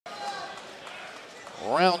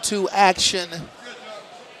Round 2 action.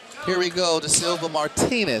 Here we go, Da Silva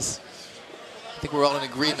Martinez. I think we're all in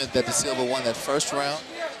agreement that Da Silva won that first round.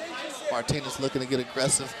 Martinez looking to get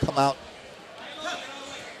aggressive, come out.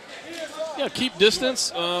 Yeah, keep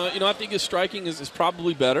distance. You know, I think his striking is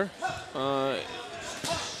probably better. Although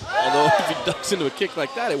if he ducks into a kick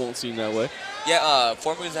like that, it won't seem that way. Yeah,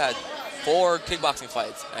 Formiga's had 4 kickboxing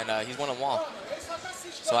fights, and he's won them all.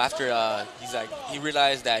 So after he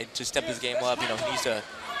realized that to step his game up, you know, he needs to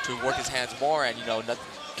work his hands more, and you know,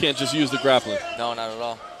 can't just use the grappling. No, not at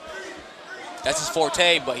all. That's his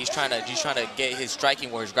forte, but he's trying to get his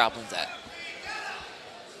striking where his grappling's at.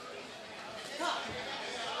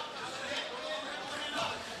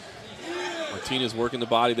 Martinez working the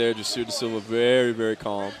body there. Jussier da Silva very, very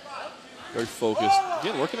calm, very focused.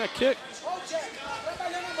 Again, working that kick.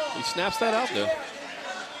 He snaps that out there.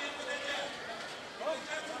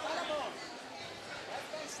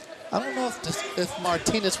 I don't know if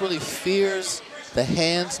Martinez really fears the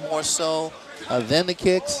hands more so than the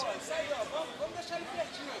kicks.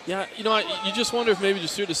 Yeah, you know, you just wonder if maybe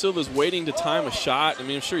Jussier da Silva is waiting to time a shot. I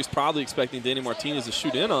mean, I'm sure he's probably expecting Danny Martinez to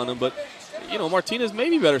shoot in on him, but, you know, Martinez may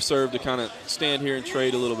be better served to kind of stand here and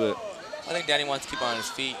trade a little bit. I think Danny wants to keep on his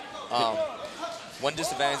feet. One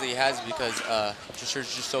disadvantage that he has is because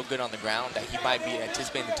Jussier's just so good on the ground that he might be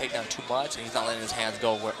anticipating the takedown too much, and he's not letting his hands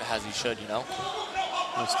go as he should, you know?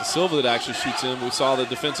 It's Da Silva that actually shoots him. We saw the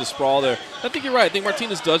defensive sprawl there. I think you're right. I think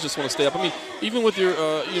Martinez does just want to stay up. I mean, even with your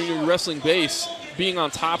wrestling base, being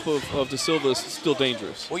on top of Da Silva is still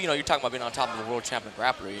dangerous. Well, you know, you're talking about being on top of a world champion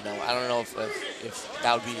grappler. You know, I don't know if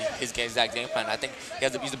that would be his exact game plan. I think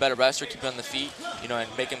he's a better wrestler, keep him on the feet, you know, and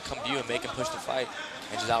make him come to you and make him push the fight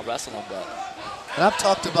and just out wrestle him. But and I've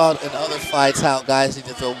talked about in other fights how guys need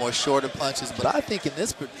to throw more shorter punches, but I think in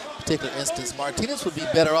this particular instance, Martinez would be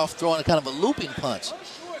better off throwing a kind of a looping punch.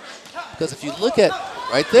 Because if you look at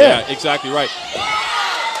right there. Yeah, exactly right.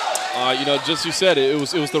 You know, just you said, it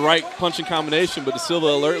was the right punching combination, but Da Silva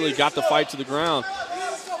alertly got the fight to the ground.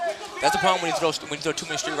 That's the problem when you throw too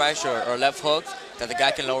many straight rights or left hooks, that the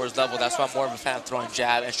guy can lower his level. That's why I'm more of a fan of throwing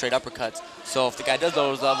jab and straight uppercuts. So if the guy does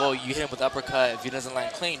lower his level, you hit him with uppercut. If he doesn't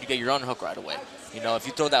land clean, you get your own hook right away. You know, if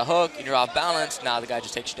you throw that hook and you're off balance, now the guy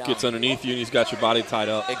just takes you down. Gets underneath you and he's got your body tied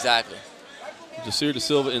up. Exactly. Jussier da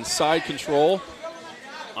Silva inside control.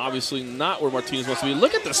 Obviously not where Martinez wants to be.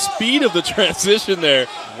 Look at the speed of the transition there.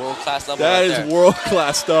 World-class level That right is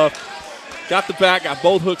world-class stuff. Got the back, got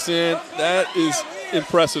both hooks in. That is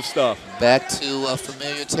impressive stuff. Back to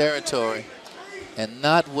familiar territory and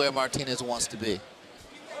not where Martinez wants to be.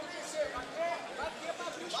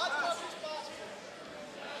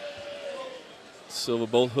 Silva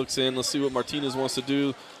both hooks in. Let's see what Martinez wants to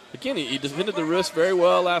do. Again, he defended the wrist very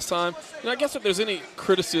well last time. You know, I guess if there's any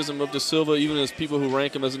criticism of Da Silva, even as people who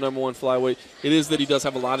rank him as the #1 flyweight, it is that he does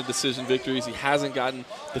have a lot of decision victories. He hasn't gotten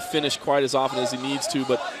the finish quite as often as he needs to.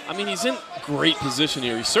 But, I mean, he's in great position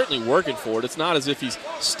here. He's certainly working for it. It's not as if he's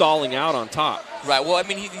stalling out on top. Right. Well, I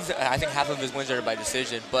mean, I think half of his wins are by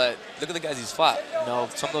decision. But look at the guys he's fought. You know,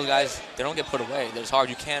 some of those guys, they don't get put away. It's hard.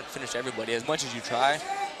 You can't finish everybody. As much as you try,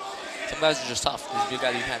 some guys are just tough. There's a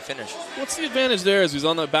guy you can't finish. What's the advantage there as he's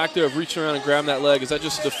on the back there of reaching around and grabbing that leg? Is that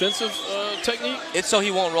just a defensive technique? It's so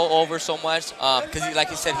he won't roll over so much because, like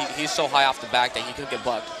he said, he's so high off the back that he could get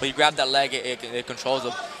bucked. But you grab that leg, it controls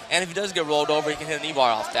him. And if he does get rolled over, he can hit a knee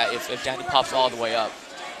bar off that if Danny pops all the way up.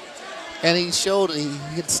 And he showed he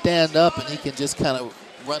can stand up and he can just kind of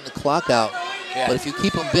run the clock out. Yeah. But if you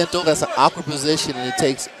keep him bent over, that's an awkward position and it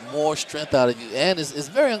takes more strength out of you. And it's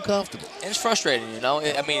very uncomfortable. And it's frustrating, you know.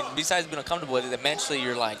 I mean, besides being uncomfortable, eventually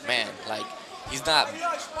you're like, man, like, he's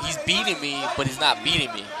beating me, but he's not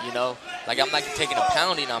beating me, you know. Like, I'm not taking a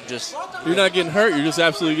pounding, I'm just. You're not getting hurt, you're just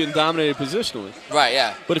absolutely getting dominated positionally. Right,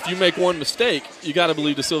 yeah. But if you make one mistake, you got to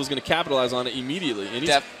believe Da Silva's going to capitalize on it immediately. And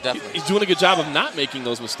definitely. He's doing a good job of not making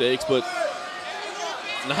those mistakes, but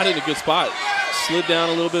not in a good spot. Slid down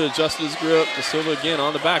a little bit, adjusted his grip. Da Silva again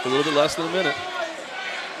on the back, a little bit less than a minute.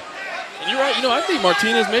 And you're right, you know, I think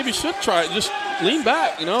Martinez maybe should try, just lean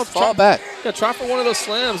back, you know. Fall back. Yeah, try for one of those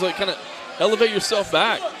slams, like kind of elevate yourself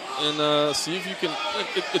back and see if you can.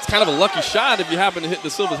 It's kind of a lucky shot if you happen to hit Da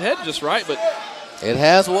Silva's head just right, but it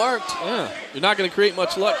has worked. Yeah, you're not going to create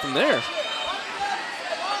much luck from there.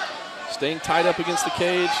 Staying tied up against the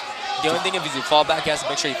cage. The only thing, if he falls back, he has to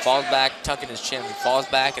make sure he falls back, tucking his chin. If he falls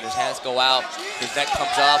back and his hands go out, his neck comes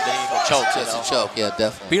up, then he's going to choke. It's a choke, yeah,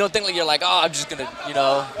 definitely. But you don't think like you're like, oh, I'm just going to, you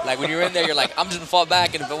know, like when you're in there, you're like, I'm just going to fall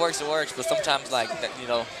back, and if it works, it works. But sometimes, like, you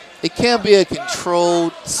know. It can't be a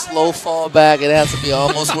controlled, slow fall back. It has to be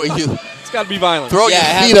almost where you got to be violent. Throw your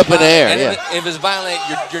feet up in the air. And Yeah. if it's violent,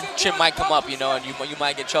 your chin might come up, you know, and you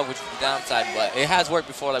might get choked, which is the downside. But it has worked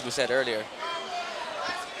before, like we said earlier.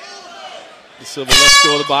 Da Silva lets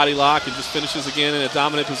go of the body lock and just finishes again in a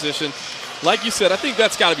dominant position. Like you said, I think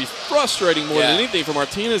that's got to be frustrating more than anything for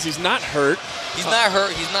Martinez. He's not hurt. He's not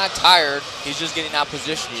hurt. He's not tired. He's just getting out of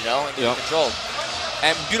position, you know, and getting controlled.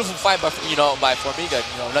 And beautiful fight by Formiga.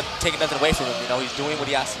 You know, not taking nothing away from him. You know, he's doing what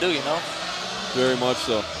he has to do. You know. Very much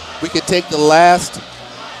so. We could take the last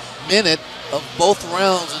minute of both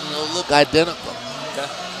rounds and it'll look identical. Okay.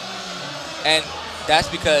 And that's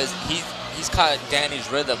because he's caught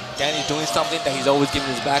Danny's rhythm. Danny's doing something that he's always giving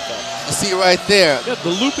his back up. You see right there. Yeah, the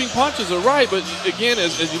looping punches are right, but again,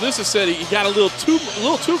 as Ulysses said, he got a little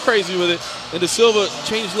too crazy with it, and Da Silva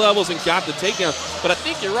changed levels and got the takedown. But I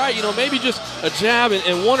think you're right. You know, maybe just a jab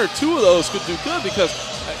and one or two of those could do good, because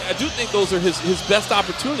I do think those are his best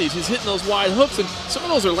opportunities. He's hitting those wide hooks, and some of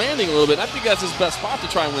those are landing a little bit. And I think that's his best spot to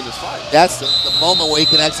try and win this fight. That's the moment where he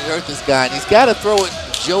can actually hurt this guy, and he's got to throw it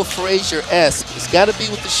Joe Frazier-esque. It's got to be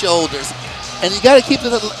with the shoulders, and you got to keep the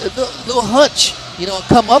little hunch, you know, and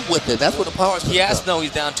come up with it. That's where the power is. He has to know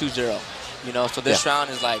he's down 2-0, you know. So this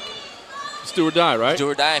round is like it's do or die, right? Do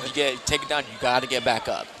or die. If you take it down, you got to get back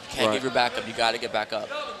up. You can't give your back up. You got to get back up.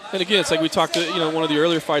 And again, it's like we talked to, one of the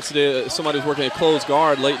earlier fights today, somebody was working a closed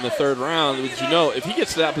guard late in the third round. Which, if he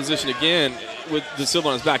gets to that position again with Da Silva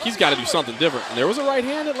on his back, he's got to do something different. And there was a right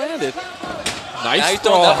hand that landed. Nice. Now he's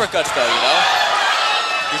throwing uppercuts, though, you know.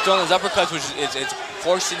 He's throwing those uppercuts, which it's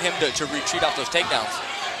forcing him to retreat off those takedowns.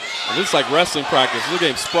 And this is like wrestling practice. Look at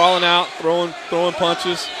him sprawling out, throwing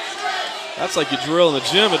punches. That's like you drill in the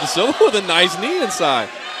gym. But Da Silva with a nice knee inside.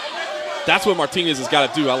 That's what Martinez has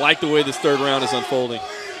got to do. I like the way this third round is unfolding.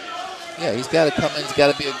 Yeah, he's got to come in. He's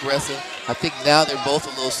got to be aggressive. I think now they're both a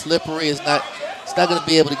little slippery. It's not going to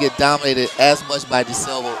be able to get dominated as much by Da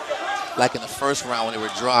Silva like in the first round when they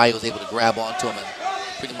were dry. He was able to grab onto him and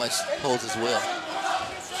pretty much holds his will.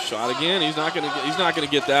 Shot again. He's not going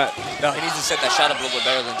to get that. No, he needs to set that shot up a little bit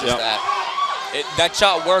better than just that. That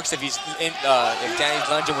shot works if if Danny's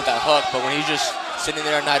lunging with that hook, but when he's just sitting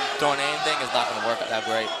there not doing anything, it's not going to work that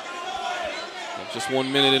great. Just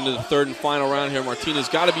 1 minute into the third and final round here. Martinez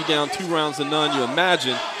got to be down 2 rounds to none, you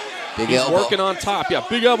imagine. He's working on top. Yeah,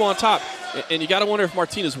 big elbow on top. And you got to wonder if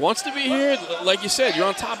Martinez wants to be here. Like you said, you're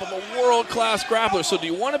on top of a world-class grappler. So do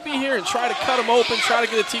you want to be here and try to cut him open, try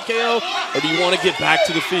to get a TKO, or do you want to get back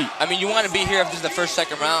to the feet? I mean, you want to be here if this is the first,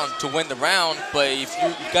 second round to win the round, but if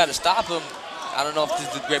you got to stop him, I don't know if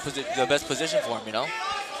this is the best position for him, you know?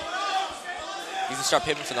 He can start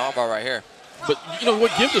pivoting for the armbar right here. But,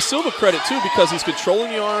 what, give Da Silva credit, too, because he's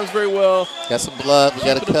controlling the arms very well. Got some blood. We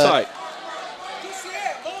got to cut. Tight.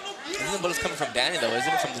 Isn't the blood coming from Danny, though?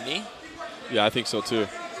 Isn't it from the knee? Yeah, I think so, too.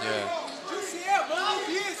 Yeah.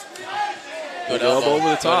 Good elbow over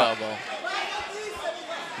the top.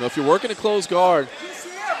 Now, if you're working a closed guard,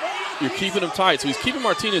 you're keeping him tight. So he's keeping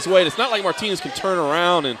Martinez weight. It's not like Martinez can turn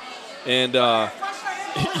around and try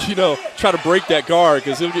to break that guard,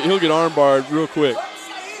 because he'll get arm barred real quick.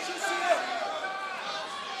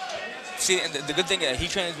 See, and the good thing is he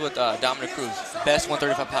trains with Dominic Cruz, best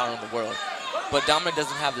 135-pounder in the world. But Dominic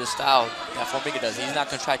doesn't have the style that Formiga does. He's not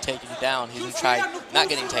going to try taking you down. He's going to try not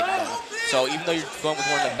getting taken down. So even though you're going with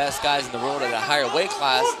one of the best guys in the world at a higher weight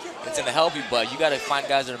class, it's going to help you. But you got to find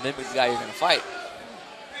guys that are mimic the guy you're going to fight.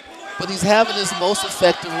 But he's having his most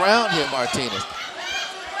effective round here, Martinez.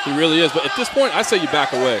 He really is. But at this point, I say you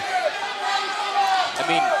back away. I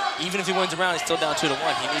mean, even if he wins the round, he's still down 2-1.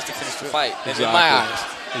 He needs to finish the fight, exactly. In my eyes.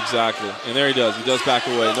 Exactly. And there he does. He does back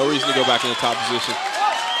away. No reason to go back in the top position.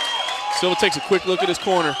 Silva takes a quick look at his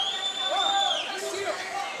corner.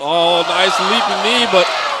 Oh, nice leaping knee, but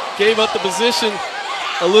gave up the position.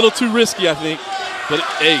 A little too risky, I think. But,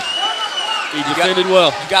 hey, he defended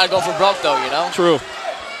well. You got to go for broke, though, you know? True.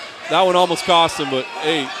 That one almost cost him, but,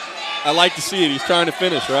 hey, I like to see it. He's trying to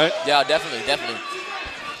finish, right? Yeah, definitely, definitely.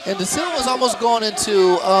 And Da Silva's almost going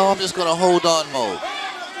into, I'm just going to hold on mode.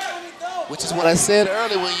 Which is what I said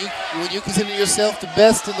earlier, when you consider yourself the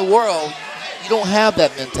best in the world, you don't have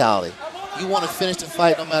that mentality. You want to finish the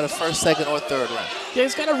fight no matter first, second, or third round. Yeah,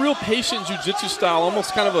 he's got a real patient jiu-jitsu style,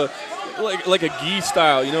 almost kind of like a gi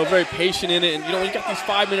style, very patient in it. And, when you got these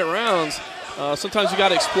 5-minute rounds, sometimes you got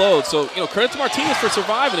to explode. So, credit to Martinez for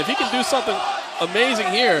surviving. If he can do something amazing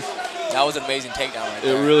here. That was an amazing takedown right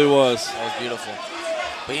there. It really was. That was beautiful.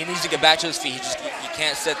 But he needs to get back to his feet. He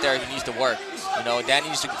can't sit there. He needs to work. Danny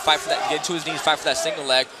needs to fight for that, get to his knees, fight for that single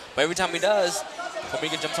leg. But every time he does,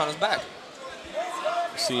 Formiga jumps on his back.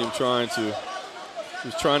 See him trying to.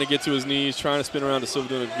 He's trying to get to his knees, trying to spin around. Da Silva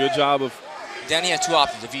doing a good job of Danny has two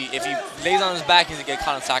options. If he lays on his back, he's going to get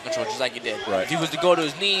caught in side control, just like he did. Right. If he was to go to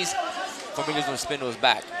his knees, Formiga's going to spin to his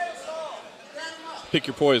back. Pick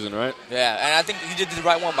your poison, right? Yeah, and I think he did the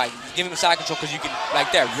right one by giving him side control because you can,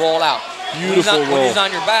 like that, roll out. Beautiful roll. When he's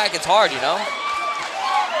on your back, it's hard, you know?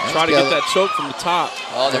 Try to get that choke from the top.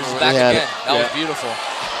 Oh, there's his back again. That was beautiful.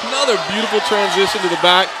 Another beautiful transition to the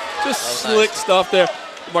back. Just slick stuff there.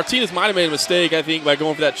 Martinez might have made a mistake, I think, by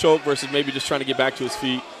going for that choke versus maybe just trying to get back to his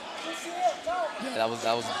feet. Yeah,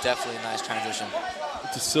 that was definitely a nice transition.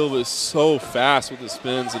 Da Silva is so fast with his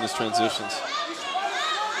spins and his transitions.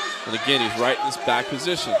 And again, he's right in this back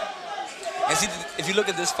position. And see, if you look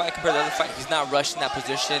at this fight compared to the other fight, he's not rushing that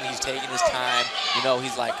position. He's taking his time. You know,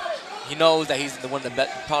 he knows that he's the one of the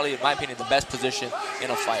best, probably, in my opinion, the best position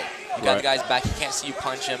in a fight. You got the guy's back. He can't see you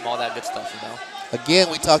punch him, all that good stuff, you know.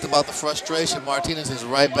 Again, we talked about the frustration. Martinez is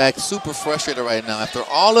right back, super frustrated right now. After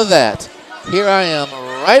all of that, here I am,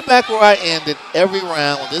 right back where I ended every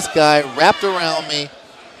round with this guy wrapped around me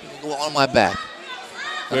on my back.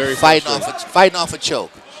 Very fighting off a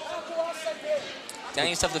choke.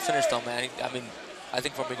 Danny's tough to finish, though, man. I mean, I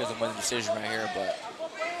think Formiga's going to win the decision right here, but...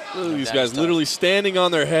 Look at these guys literally standing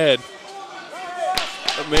on their head.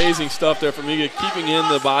 Amazing stuff there. Formiga keeping in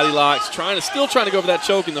the body locks, still trying to go for that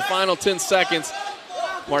choke in the final 10 seconds.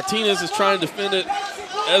 Martinez is trying to defend it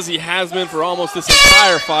as he has been for almost this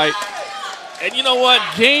entire fight. And you know what?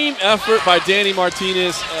 Game effort by Danny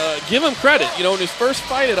Martinez. Give him credit. You know, in his first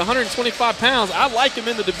fight at 125 pounds, I like him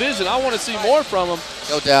in the division. I want to see more from him.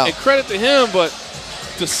 No doubt. And credit to him, but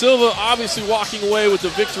Da Silva obviously walking away with the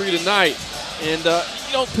victory tonight. And,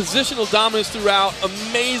 you know, positional dominance throughout,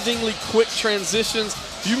 amazingly quick transitions.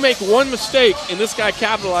 You make one mistake, and this guy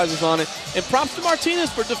capitalizes on it. And props to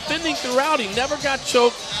Martinez for defending throughout. He never got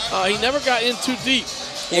choked. He never got in too deep.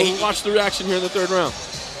 We'll watch the reaction here in the third round.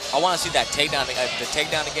 I want to see that takedown, the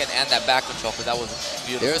takedown again, and that back control, because that was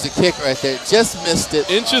beautiful. There's a kick right there. Just missed it.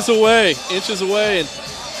 Inches away. And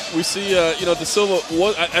we see, you know, Da Silva.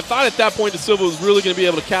 I thought at that point Da Silva was really going to be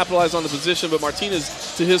able to capitalize on the position, but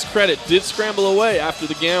Martinez, to his credit, did scramble away after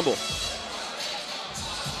the gamble.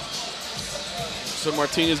 So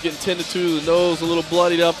Martinez getting tended to, the nose a little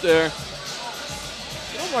bloodied up there.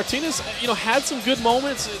 You know, Martinez, you know, had some good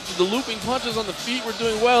moments. The looping punches on the feet were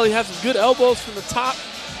doing well. He had some good elbows from the top.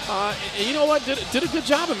 And you know what? Did a good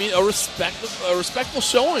job. I mean, a respectful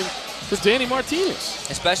showing for Danny Martinez,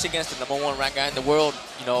 especially against the #1 ranked guy in the world.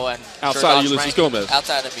 You know, and outside of Ulysses Gomez,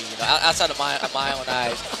 outside of me, you know, outside of my own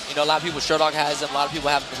eyes. You know, a lot of people, Sherdog has him. A lot of people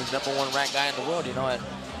have him as #1 ranked guy in the world. You know, and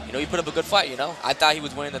you know, he put up a good fight. You know, I thought he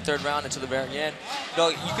was winning the third round until the very end. You know,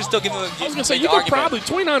 you can still give him. I was gonna say you could probably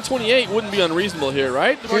 29-28 wouldn't be unreasonable here,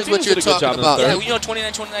 right? Here's what you're talking about. Yeah, you know,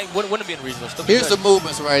 29-29 wouldn't be unreasonable. Here's the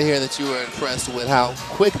movements right here that you were impressed with, how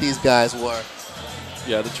quick these guys were.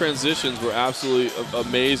 Yeah, the transitions were absolutely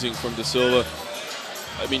amazing from Da Silva.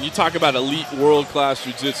 I mean, you talk about elite world-class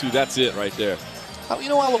jiu-jitsu, that's it right there. You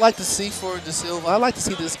know what I would like to see for Da Silva? I'd like to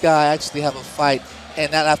see this guy actually have a fight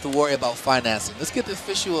and not have to worry about financing. Let's get the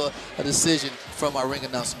official a decision from our ring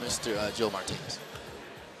announcer, Mr. Joe Martinez.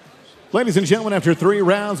 Ladies and gentlemen, after 3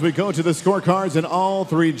 rounds, we go to the scorecards, and all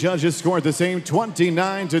 3 judges scored the same,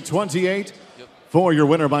 29-28, for your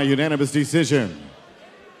winner by unanimous decision.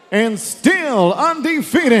 And still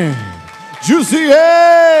undefeated,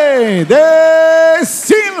 Jussier da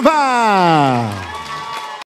Silva.